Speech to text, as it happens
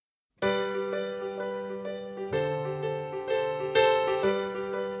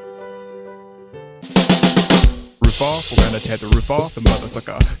roof off. We're gonna tear the roof off the mother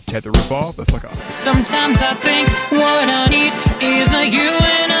sucker. Tear the roof off the sucker. Sometimes I think what I need is a you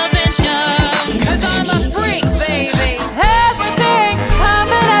intervention. 'Cause I'm a freak, baby. Everything's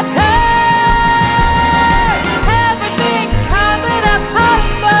coming apart. Everything's coming apart.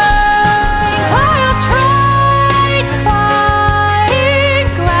 I'll try defying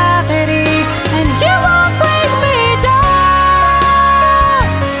gravity, and you won't bring me down.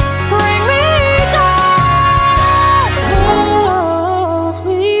 Bring me down. Oh,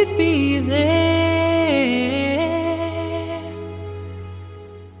 please be there.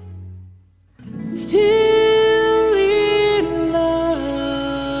 Still in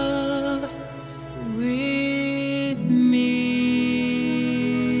love with me.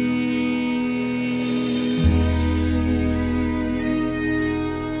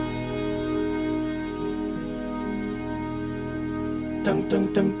 Dun dun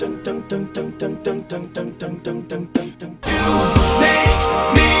dun dun dun dun dun dun dun dun dun dun dun dun dun dun. You make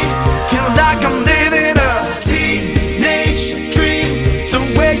me feel like I'm living a teenage dream. The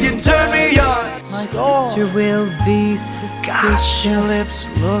way you turn me on. My sister will be Gosh, your lips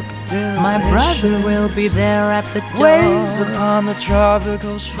suspicious. look delicious. My brother will be there at the door. Waves upon the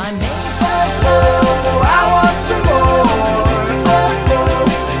tropical shore. My maid. Oh, I want some more. Oh,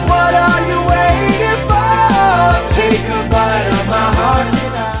 what are you waiting for? Take a bite of my heart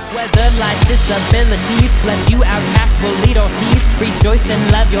tonight. Whether life's disabilities left you outcast will lead or tease. Rejoice and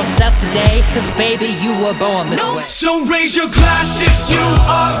love yourself today, 'cause baby you were born this way. So raise your glass if you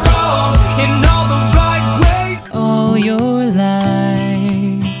are wrong in all the right ways. All your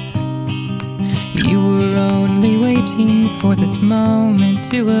life you were only waiting for this moment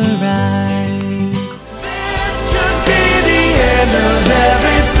to arrive. This could be the end of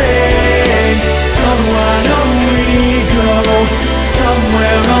everything. Someone only go,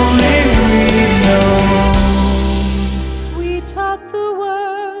 somewhere only we know. We taught the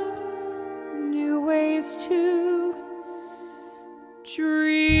world new ways to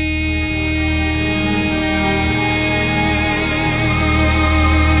dream.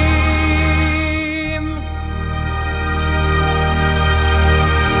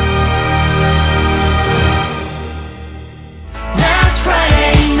 Last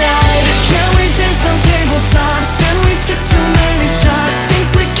Friday night, can we dance on tabletops? And we took too many shots. Think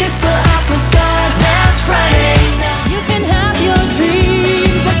we kissed, but I forgot. Last Friday night. You can have your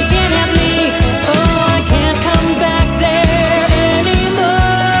dreams, but you can't have me. Oh, I can't come back there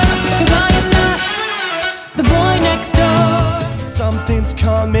anymore. 'Cause I am not the boy next door. Something's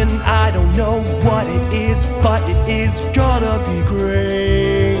coming, I don't know what it is, but it is gonna be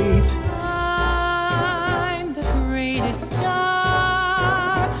great. I'm the greatest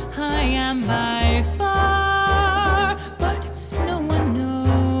star. I am by far, but no one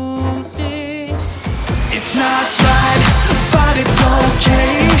knows it. It's not right, but it's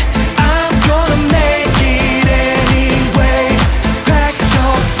okay. I'm gonna make it anyway. Pack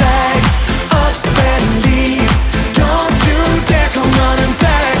your bags up and leave. Don't you dare come running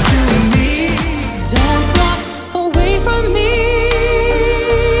back to me. Don't walk away from me.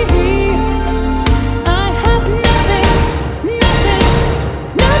 I have nothing, nothing,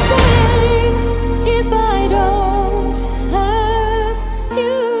 nothing if I don't have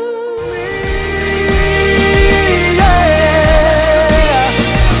you. Yeah.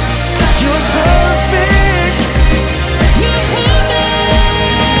 You're perfect. You're perfect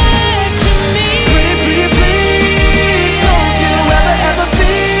to me. Pretty, pretty, please. Don't you ever, ever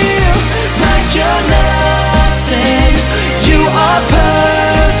feel like you're nothing. You are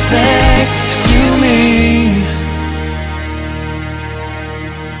perfect to me.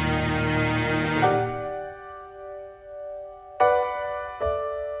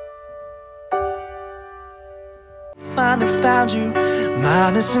 Finally found you, my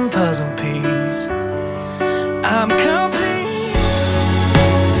missing puzzle piece. I'm complete.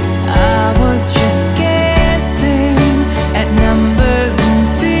 I was just guessing at numbers and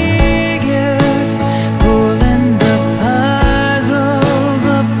figures, pulling the puzzles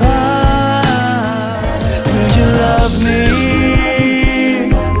apart. Will you love me,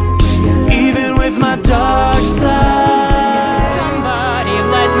 even with my dark side? Somebody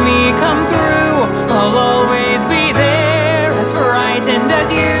let me come through. I'll always be there, as frightened as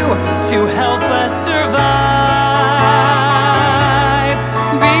you, to help us survive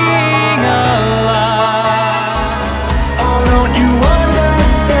being alive. Oh, don't you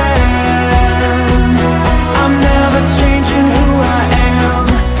understand? I'm never changing who I am.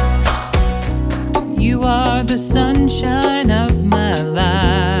 You are the sunshine of my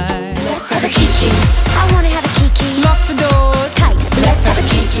life. Let's have a kiki. I wanna have a kiki. Lock the doors Tight. Let's have a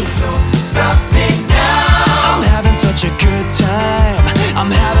kiki. I'm having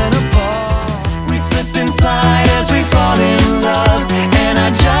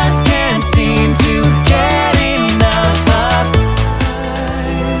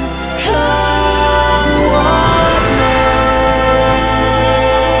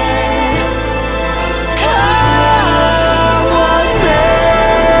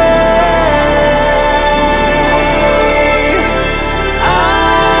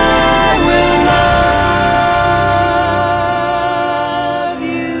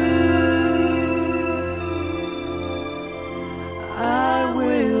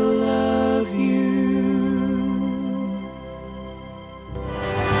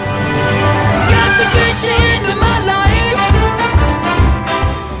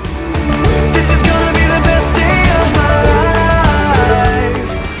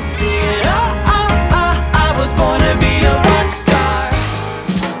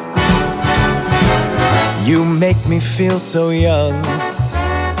feel so young.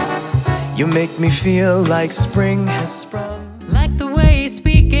 You make me feel like spring has sprung. Like the way he's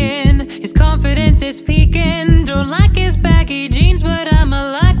speaking, his confidence is peaking. Don't like his baggy jeans, but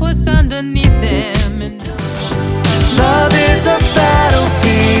I'ma like what's underneath him. And Love is a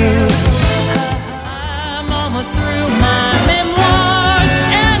battlefield. I'm almost through my memoirs,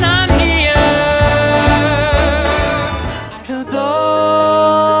 and I'm here. 'Cause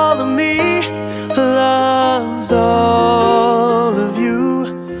all of me loves all of you.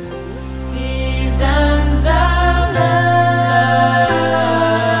 Seasons of love,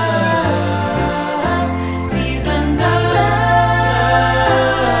 seasons of love.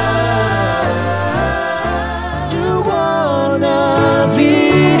 Do you wanna be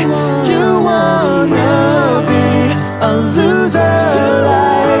a loser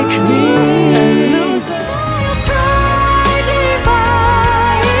like me? Try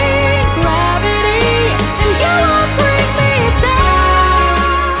defying gravity, and you won't bring me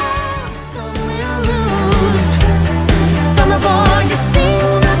down. Some will lose, some are born to sing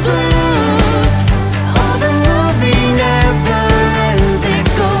the blues. Oh, the movie never ends, it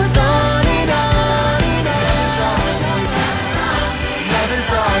goes on and on and on. Love is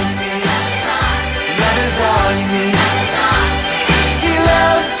all you need. Love is all you need. He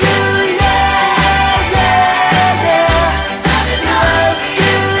loves you, yeah, yeah, yeah. He loves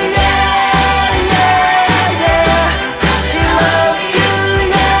you, yeah, yeah, yeah. He loves you,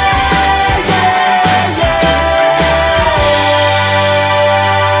 yeah, yeah, yeah.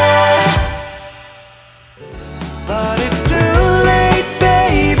 But it's too late,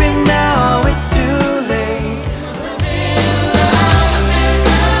 baby, now it's too late.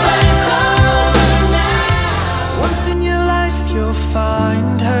 Once in your life you'll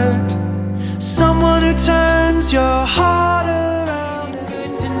find her, someone who turns your heart around.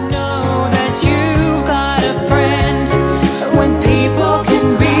 Good to know that you've got a friend when people can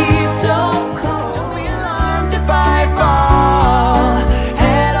be so cold. Don't be alarmed if I fall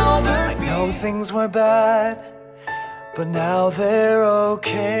head over feet. I know things were bad, but now they're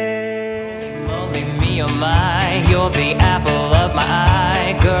okay. Only me, oh my, you're the apple of my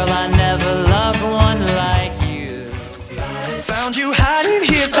eye. Girl, I never loved one like you. Found you hiding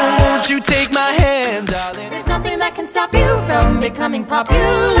here, so won't you take my hand, darling? There's nothing that can stop you from becoming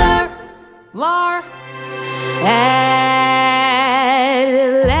popular. Lar.